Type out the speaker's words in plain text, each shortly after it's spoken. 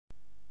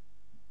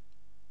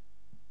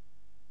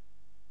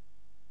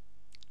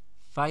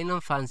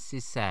Final Fantasy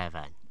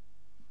VII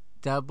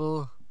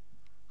Double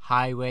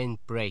Hightwind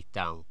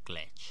Breakdown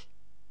Glitch.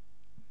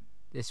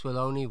 This will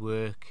only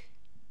work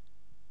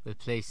with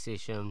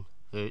PlayStation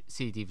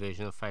CD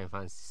version of Final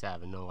Fantasy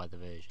VII, no other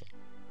version.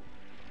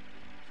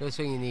 First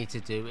thing you need to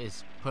do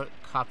is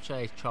capture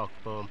a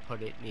chocobo and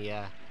put it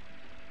near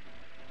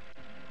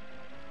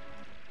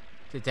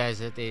the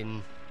desert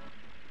in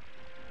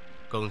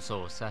Gone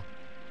Saucer.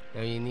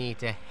 Now you need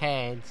to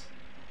head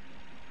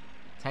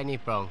Tiny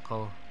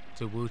Bronco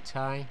to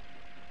Wutai.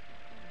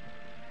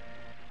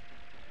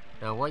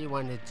 Now what you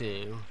want to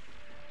do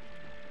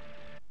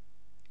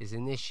is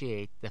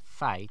initiate the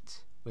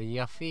fight with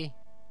Yuffie.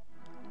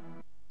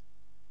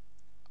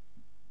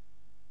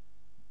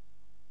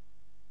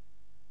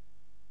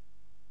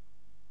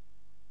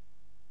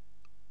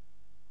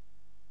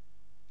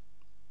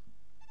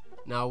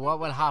 Now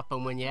what will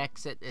happen when you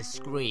exit the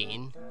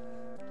screen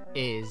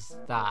is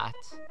that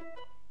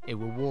it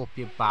will warp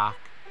you back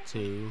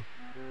to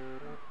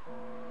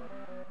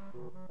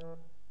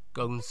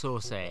Gone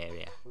Saucer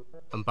area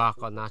and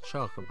back on that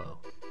chocobo.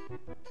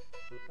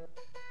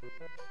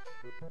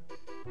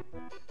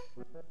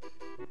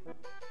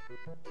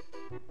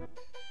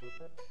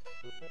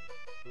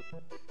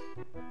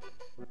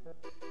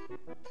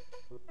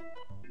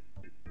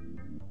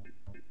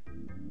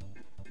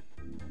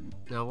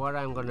 Now what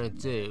I'm gonna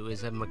do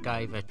is a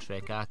MacGyver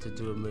trick. I had to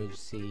do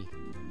emergency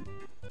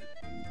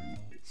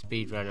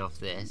speedrun of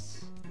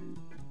this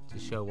to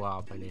show what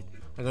happened.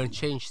 I'm going to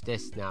change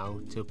this now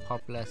to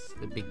Populous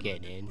the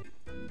beginning,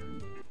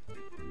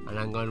 and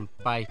I'm going to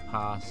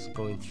bypass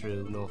going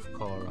through North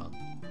Coral.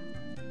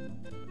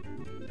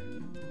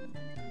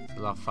 It's a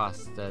lot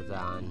faster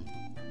than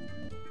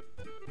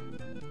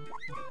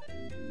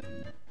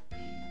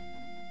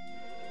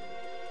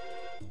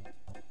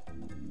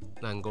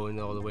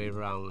going all the way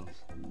around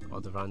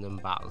all the random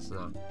battles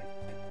now.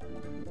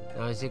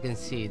 Now as you can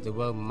see, the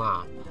world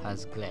map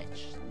has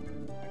glitched.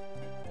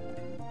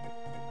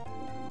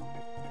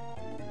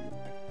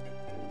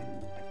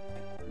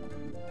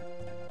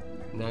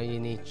 Now you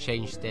need to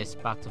change this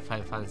back to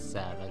Final Fantasy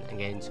VII and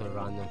get into a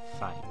random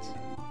fight.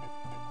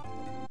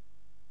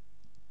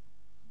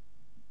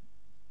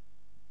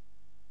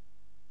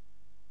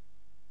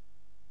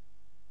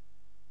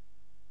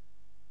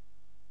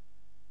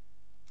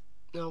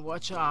 Now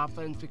watch what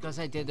happened. Because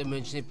I did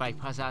emergency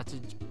bypass, I had to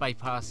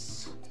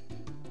bypass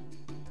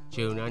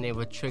Juno, and it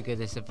would trigger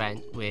this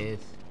event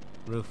with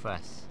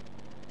Rufus.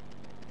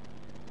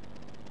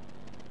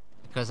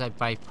 Because I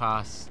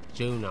bypassed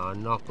Juno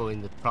and not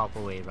going the proper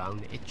way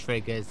around, it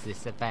triggers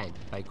this event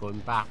by going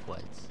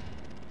backwards.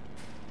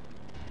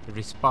 The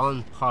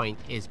respawn point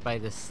is by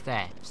the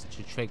steps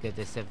to trigger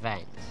this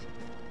event.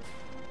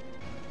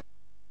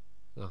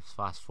 Let's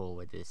fast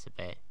forward this a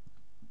bit.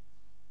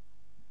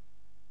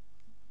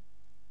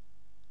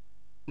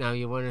 Now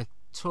you want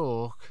to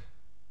talk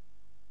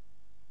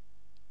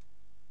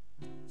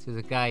to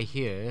the guy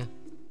here.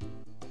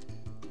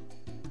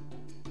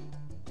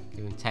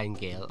 Give him 10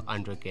 gil,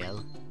 100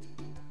 gil,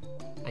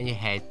 and you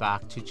head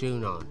back to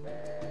Junon.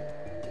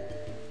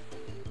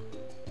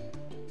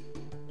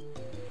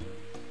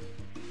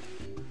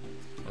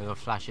 I'm going to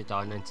flash it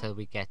on until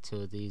we get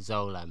to the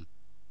Zolom.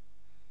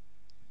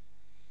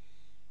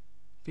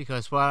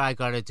 Because what I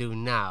gotta do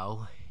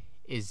now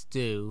is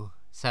do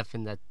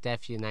something that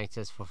Def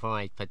Unitas for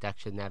my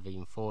production never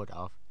even thought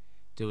of,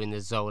 doing the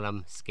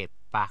Zolom skip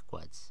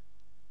backwards.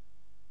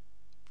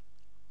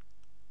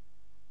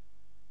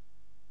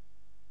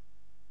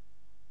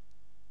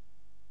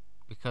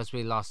 Because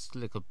we lost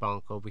Little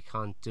Bronco, we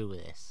can't do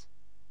this.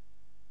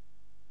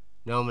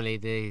 Normally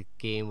the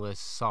game was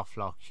soft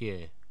lock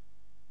here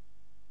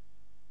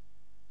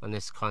on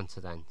this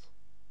continent.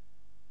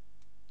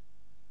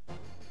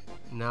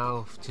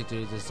 Now to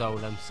do the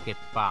Zolom skip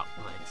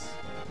backwards.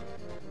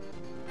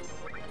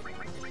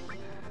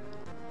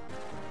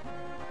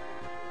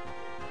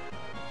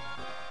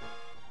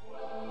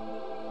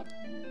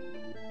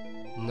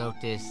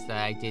 Notice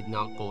that I did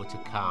not go to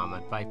Calm.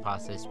 I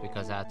bypassed this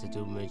because I had to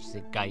do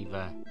emergency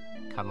Guyver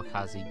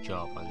kamikaze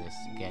job on this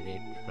to get it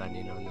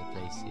running on the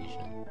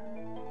PlayStation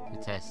to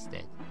test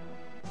it,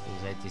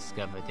 because I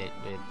discovered it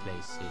with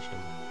PlayStation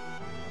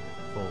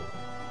 4.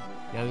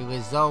 Now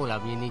with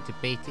Zolom you need to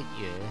bait it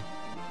here.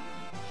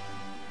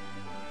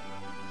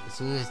 As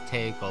soon as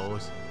tail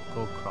goes,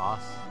 go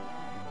across,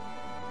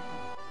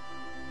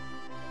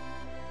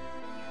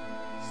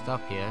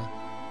 stop here,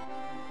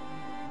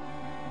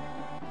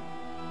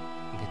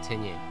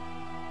 continue.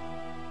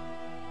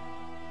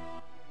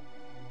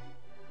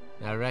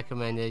 Now I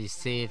recommend that you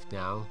save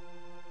now,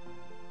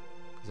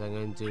 because I'm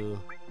going to do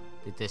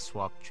the disc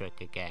swap trick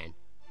again.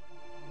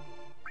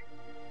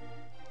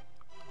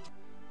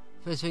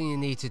 First thing you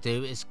need to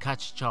do is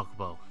catch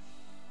Chocobo.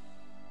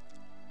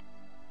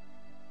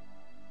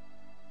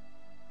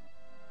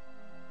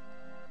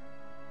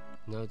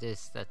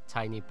 Notice that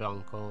Tiny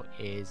Bronco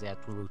is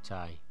at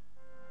Wutai.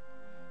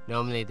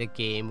 Normally the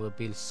game will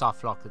be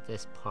soft locked at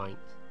this point.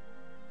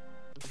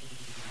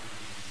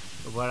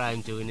 But what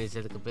I'm doing is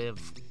a little bit of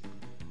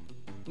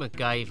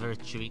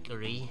MacGyver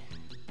trickery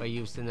by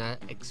using an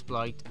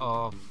exploit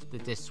of the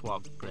disk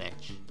swap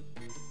glitch.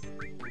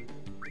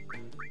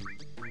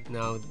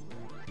 Now,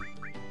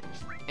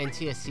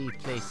 NTSC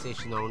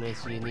PlayStation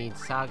owners, you need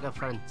Saga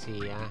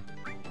Frontier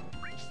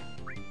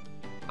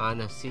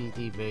and a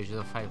CD version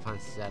of Final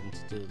Fantasy VII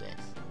to do this.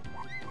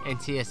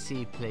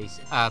 NTSC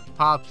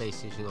PAL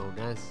PlayStation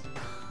owners,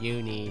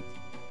 you need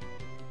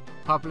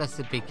Populous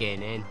the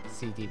Beginning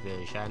CD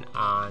version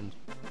and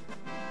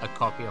a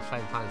copy of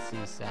Final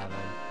Fantasy VII.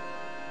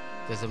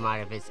 Doesn't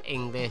matter if it's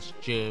English,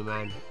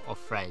 German or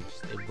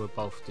French, they will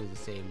both do the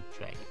same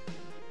trick.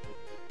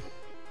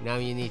 Now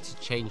you need to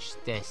change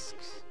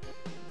discs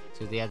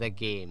to the other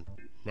game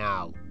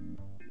now.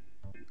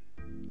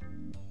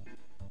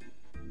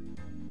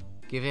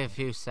 Give it a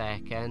few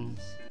seconds.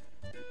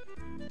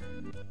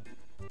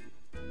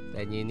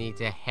 Then you need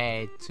to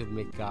head to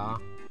Midgar.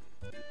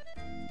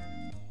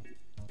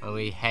 And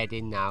we're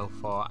heading now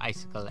for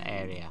Icicle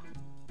area.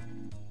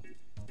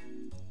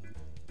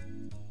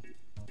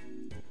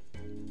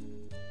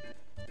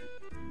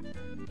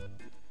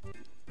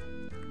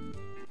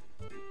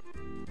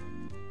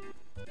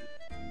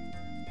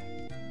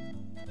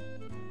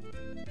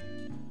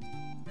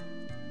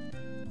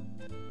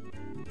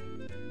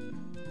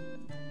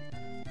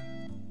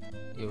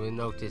 You will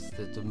notice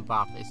that the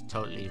map is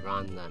totally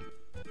random.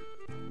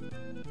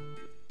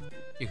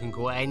 You can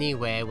go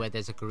anywhere where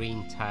there's a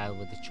green tile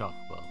with a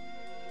chocobo.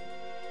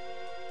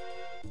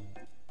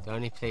 The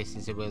only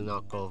places it will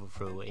not go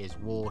through is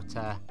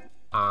water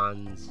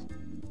and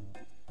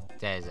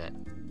desert.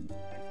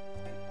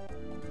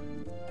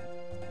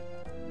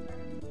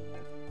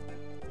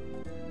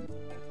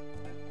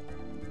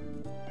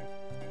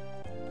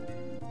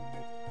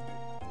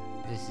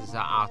 This is the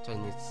art in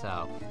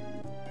itself.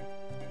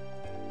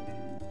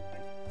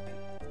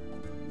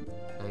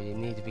 Now you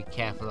need to be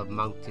careful of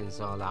mountains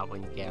and all that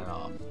when you get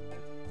off.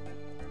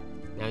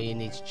 Now you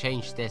need to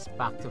change this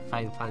back to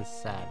Final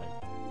Fantasy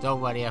VII.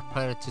 Don't worry, I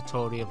put a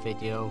tutorial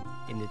video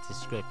in the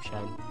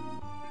description.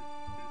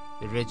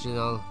 The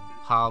original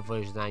PAL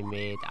version I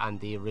made and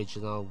the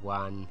original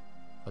one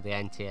for the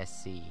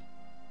NTSC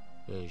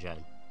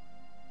version.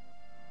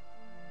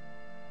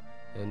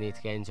 You need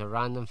to get into a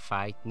random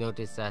fight.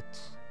 Notice that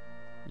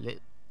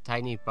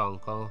Tiny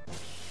Bronco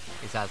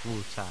is at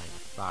Wu-Tai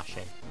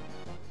flashing.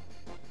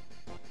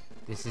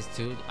 This is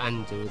to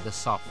undo the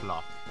soft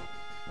lock.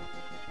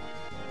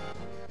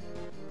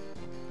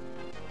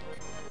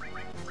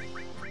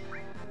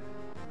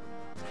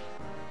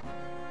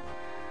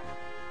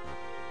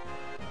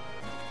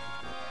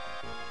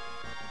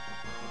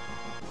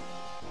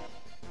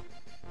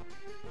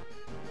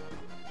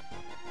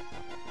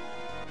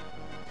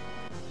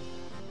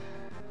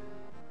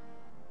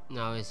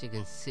 Now, as you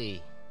can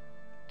see,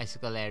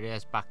 Icicle area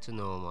is back to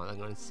normal. I'm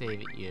going to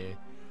save it here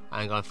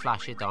and I'm going to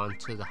flash it on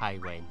to the high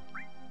wind.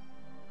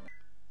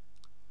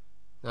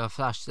 Now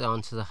flash it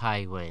on to the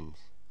high wind.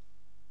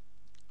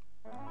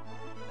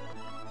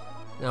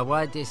 Now what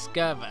I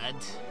discovered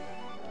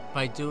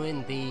by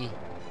doing the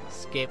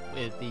skip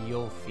with the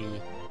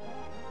Yofi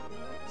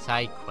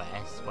side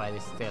quest while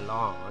it's still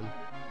on,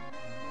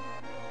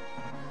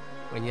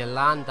 when you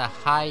land the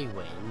high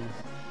wind,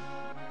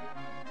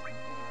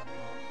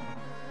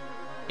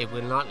 it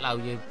will not allow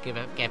you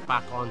to get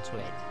back onto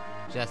it,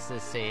 just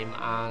the same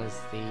as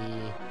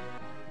the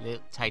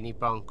little Tiny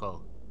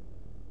Bronco.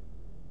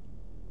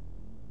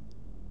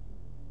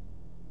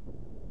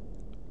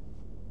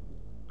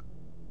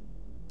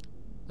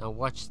 Now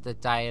watch the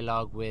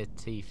dialogue with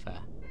Tifa.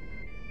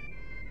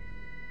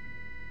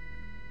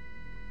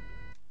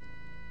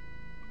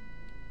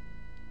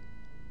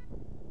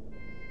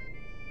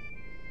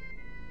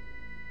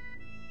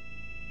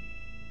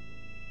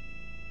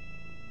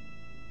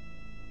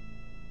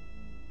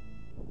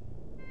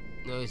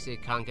 Notice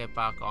it can't get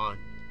back on.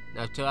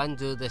 Now to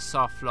undo the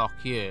soft lock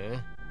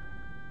here,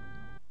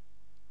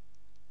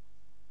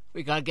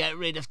 we gotta get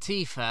rid of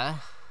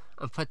Tifa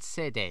and put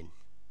Sid in.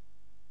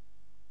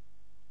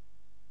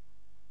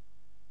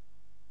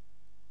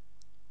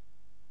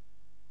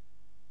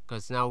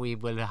 Because now we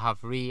will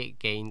have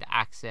regained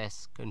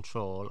access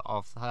control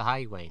of the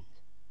high wind.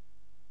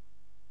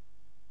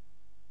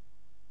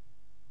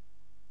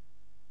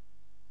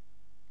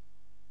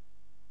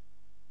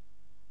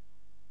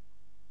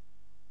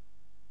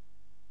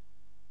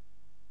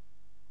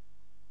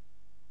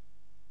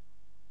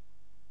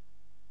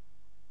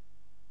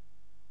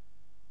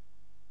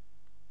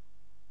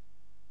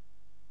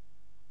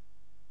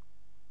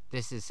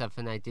 This is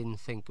something I didn't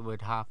think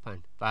would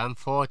happen, but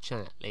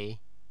unfortunately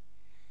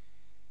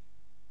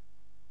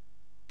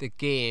the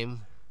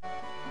game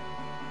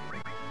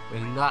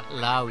will not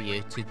allow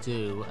you to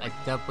do a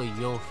double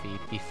Yofi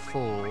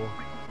before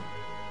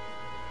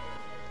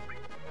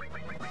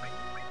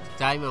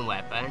Diamond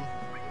Weapon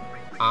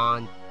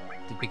and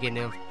the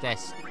beginning of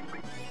Death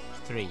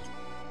 3.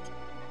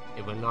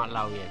 It will not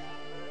allow you.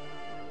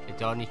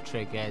 It only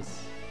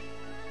triggers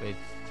with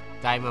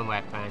Diamond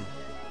Weapon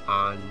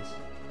and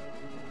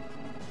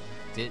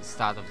the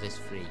start of this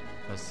 3.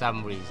 For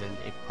some reason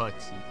it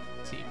puts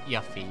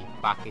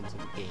Yuffie back into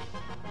the game.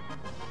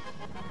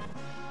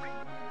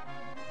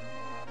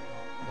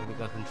 we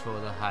got control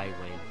of the highway.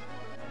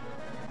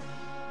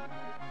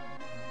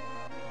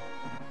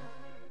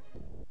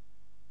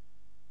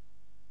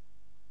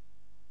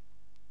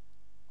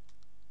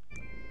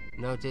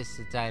 Notice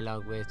the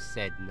dialogue we've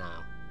said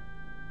now.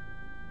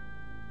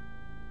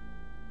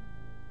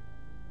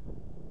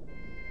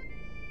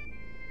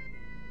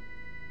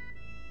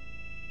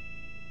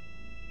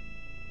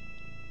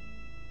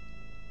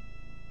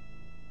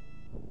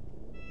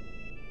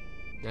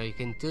 Now you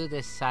can do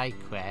this side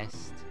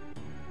quest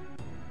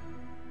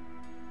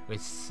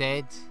with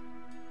Sid,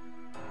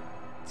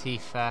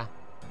 Tifa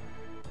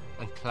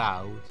and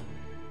Cloud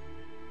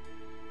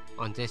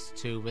on disc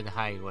 2 with the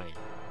highway.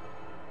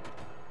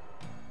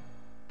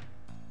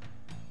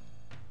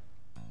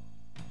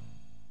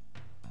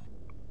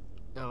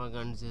 Now we're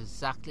going to do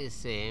exactly the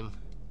same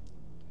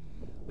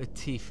with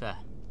Tifa.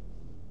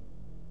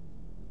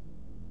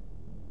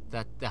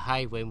 That the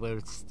highway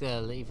will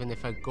still, even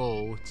if I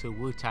go to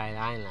Wutai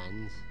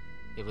Island,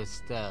 it will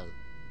still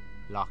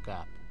lock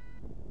up.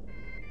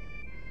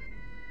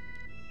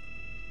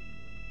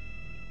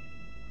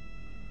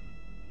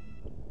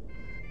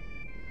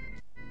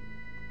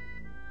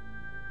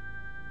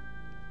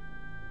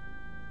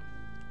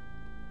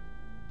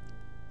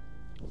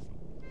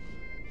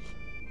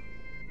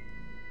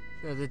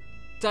 Now the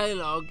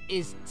dialogue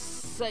is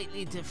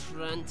slightly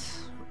different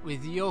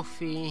with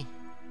Yofi,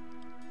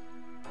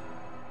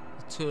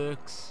 the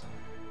Turks.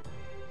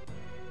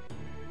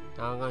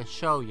 Now I'm going to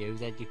show you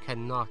that you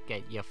cannot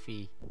get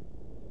Yofi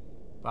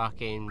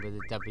back in with a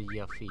double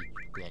Yofi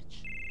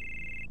glitch,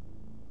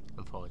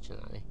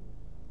 unfortunately.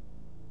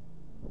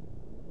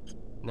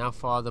 Now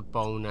for the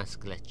bonus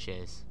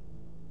glitches.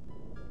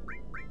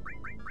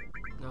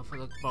 Now for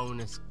the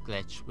bonus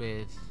glitch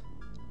with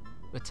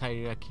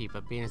Materia Keeper,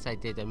 being as I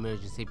did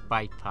emergency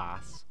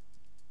bypass.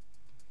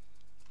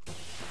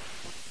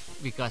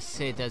 We got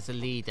Sid as a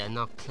leader,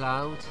 not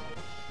Cloud.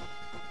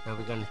 Now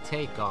we're going to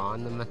take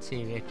on the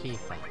Materia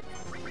Keeper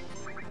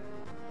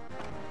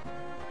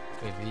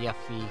with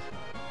Yuffie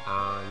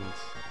and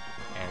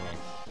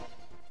Aerith.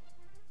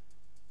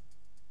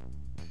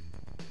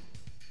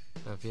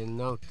 Now if you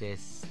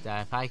notice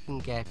that if I can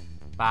get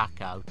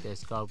back out,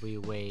 there's got to be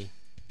a way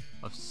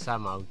of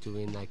somehow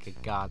doing like a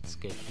guard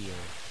skip here.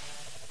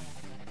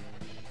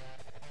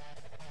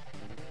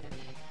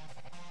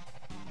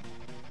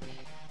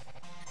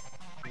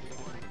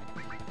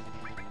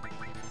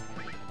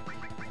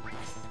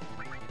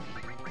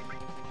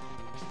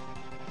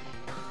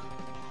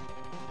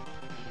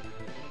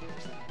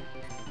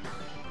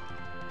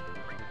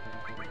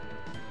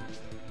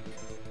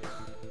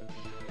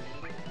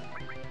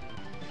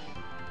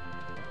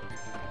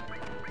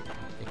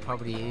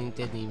 Probably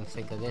didn't even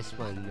think of this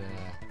one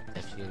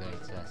that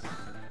unites us.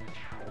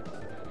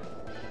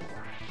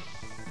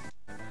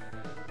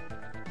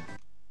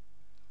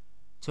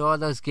 To all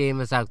those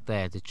gamers out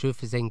there, the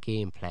truth is in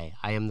gameplay.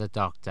 I am the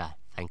Doctor.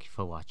 Thank you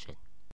for watching.